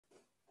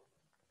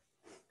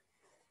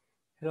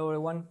Hello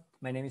everyone,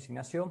 my name is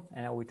Ignacio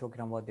and I will be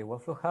talking about the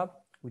WorkflowHub,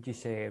 which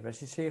is a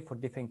registry for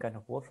different kinds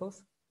of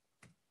workflows.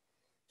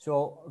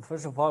 So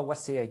first of all,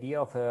 what's the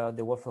idea of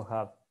the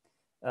WorkflowHub?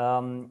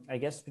 I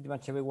guess pretty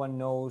much everyone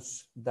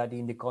knows that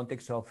in the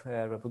context of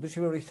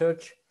reproducible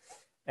research,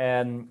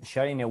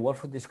 sharing a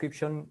workflow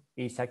description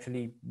is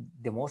actually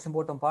the most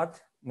important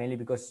part, mainly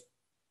because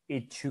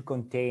it should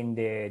contain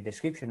the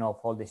description of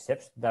all the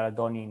steps that are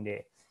done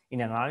in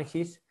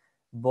analysis,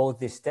 both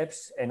the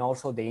steps and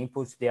also the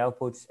inputs, the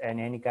outputs, and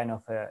any kind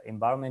of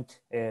environment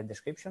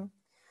description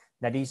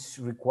that is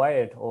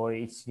required or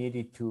it's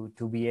needed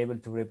to be able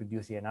to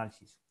reproduce the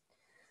analysis.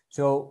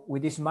 So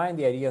with this in mind,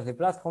 the idea of the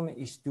platform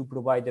is to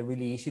provide a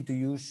really easy to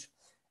use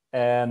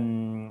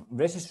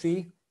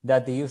registry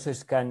that the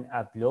users can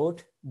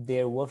upload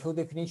their workflow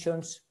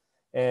definitions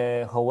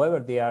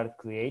however they are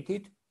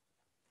created,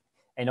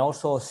 and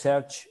also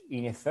search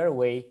in a fair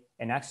way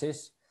and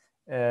access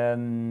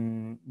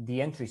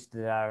the entries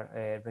that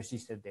are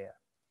registered there.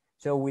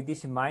 So with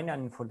this in mind,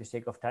 and for the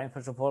sake of time,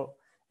 first of all,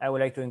 I would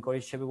like to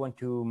encourage everyone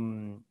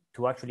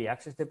to actually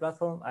access the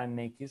platform and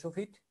make use of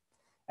it.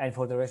 And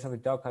for the rest of the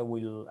talk, I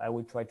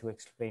will try to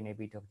explain a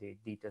bit of the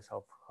details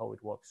of how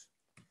it works.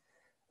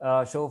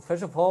 So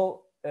first of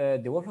all,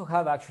 the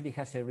WorkflowHub actually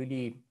has a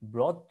really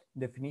broad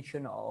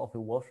definition of a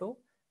workflow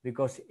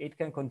because it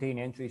can contain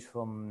entries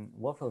from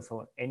workflows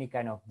or any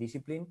kind of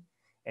discipline,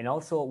 and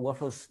also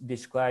workflows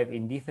described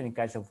in different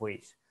kinds of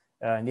ways,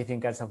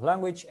 different kinds of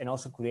language, and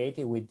also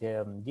created with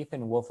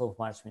different workflow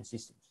management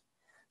systems.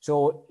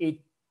 So it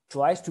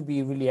tries to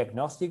be really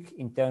agnostic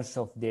in terms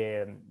of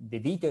the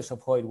details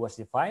of how it was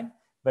defined,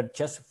 but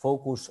just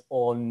focus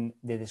on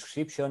the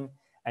description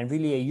and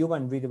really a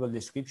human readable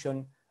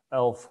description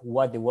of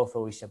what the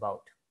workflow is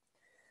about.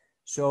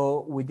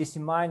 So with this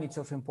in mind, it's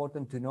also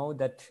important to know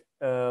that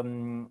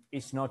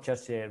it's not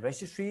just a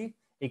registry.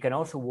 It can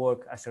also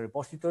work as a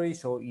repository,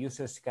 so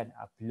users can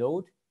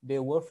upload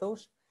their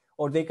workflows,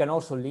 or they can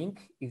also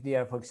link if they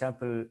are, for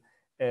example,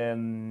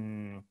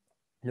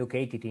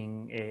 located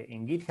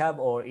in GitHub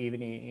or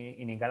even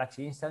in a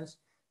Galaxy instance.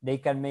 They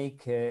can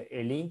make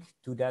a link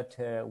to that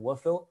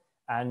workflow,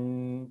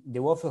 and the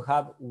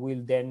WorkflowHub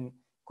will then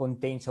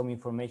contain some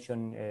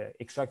information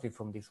extracted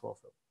from this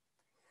workflow.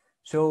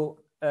 So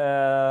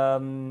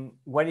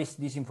what is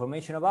this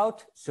information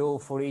about? So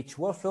for each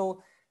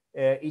workflow,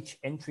 each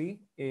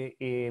entry,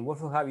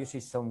 WorkflowHub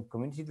uses some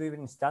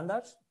community-driven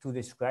standards to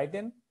describe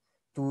them.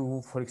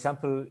 For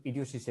example, it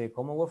uses a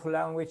common workflow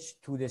language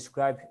to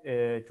describe,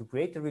 to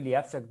create a really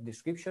abstract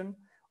description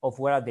of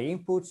what are the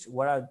inputs,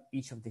 what are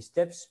each of the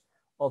steps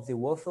of the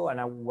workflow,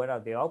 and what are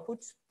the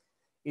outputs.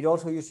 It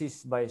also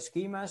uses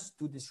bioschemas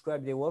to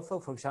describe the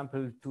workflow, for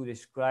example, to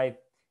describe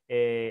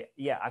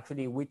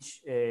actually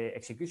which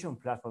execution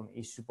platform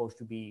is supposed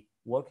to be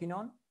working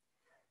on.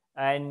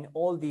 And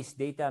all this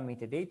data,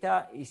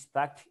 metadata, is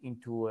packed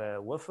into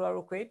a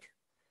workflow crate,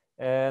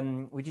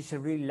 which is a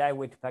really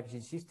lightweight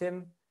packaging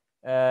system.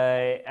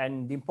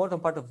 And the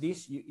important part of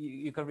this,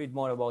 you can read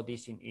more about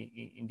this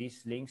in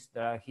these links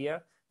that are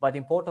here. But the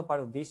important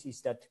part of this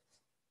is that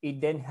it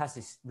then has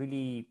this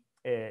really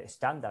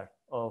standard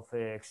of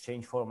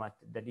exchange format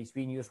that is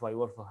being used by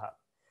WorkflowHub.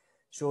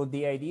 So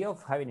the idea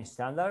of having a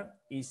standard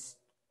is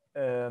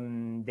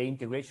the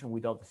integration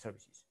with all the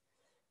services.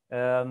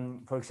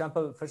 For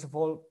example, first of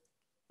all,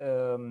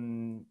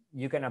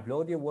 you can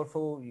upload your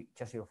workflow,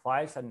 just your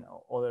files and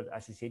other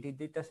associated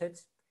data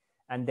sets,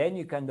 and then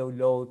you can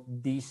download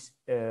this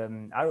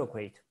arrow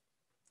crate.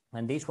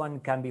 And this one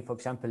can be, for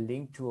example,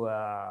 linked to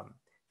a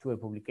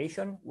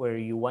publication where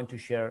you want to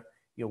share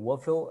your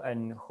workflow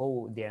and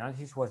how the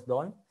analysis was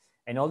done,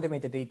 and all the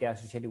metadata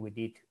associated with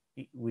it,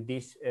 with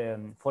this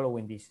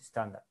following this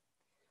standard.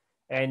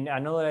 And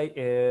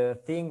another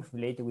thing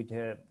related with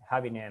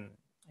having a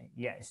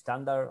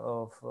standard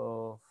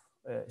of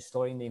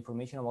storing the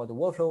information about the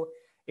workflow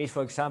is,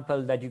 for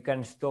example, that you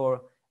can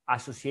store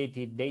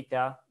associated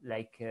data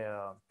like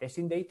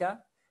testing data,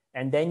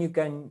 and then you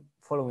can,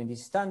 following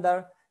this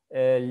standard,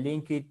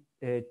 link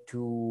it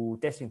to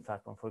testing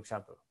platform, for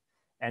example.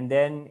 And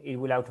then it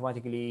will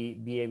automatically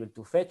be able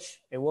to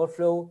fetch a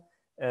workflow,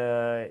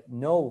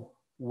 know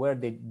where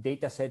the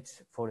data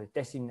sets for the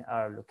testing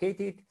are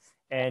located,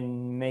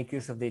 and make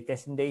use of the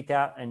testing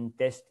data and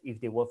test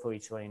if the workflow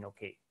is running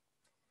okay.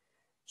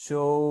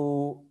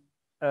 So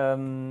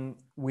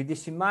with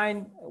this in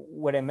mind,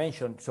 what I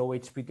mentioned, so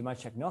it's pretty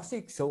much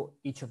agnostic. So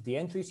each of the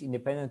entries,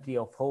 independently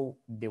of how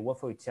the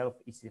workflow itself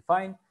is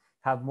defined,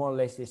 have more or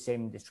less the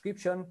same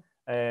description.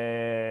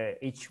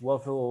 Each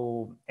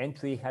workflow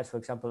entry has, for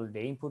example,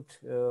 the input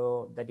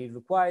that it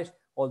requires,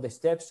 all the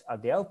steps are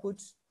the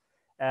outputs.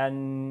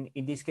 And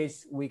in this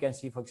case, we can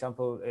see, for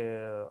example,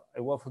 a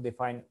workflow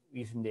defined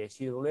using the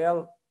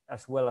CWL,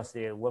 as well as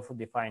the workflow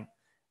defined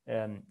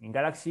in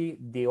Galaxy.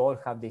 They all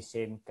have the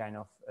same kind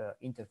of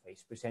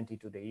interface presented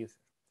to the user.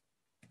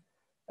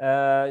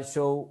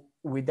 So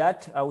with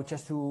that, I would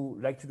just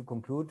like to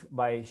conclude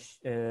by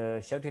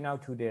shouting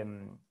out to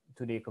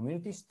the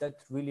communities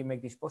that really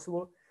make this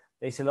possible.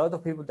 There's a lot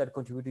of people that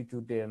contributed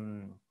to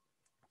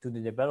the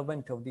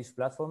development of this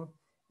platform,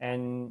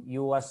 and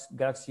you as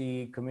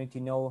Galaxy community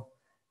know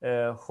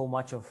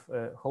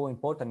how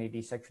important it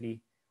is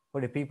actually for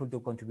the people to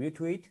contribute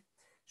to it.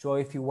 So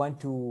if you want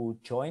to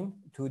join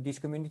to these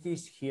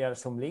communities, here are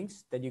some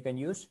links that you can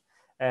use,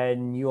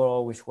 and you are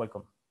always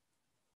welcome.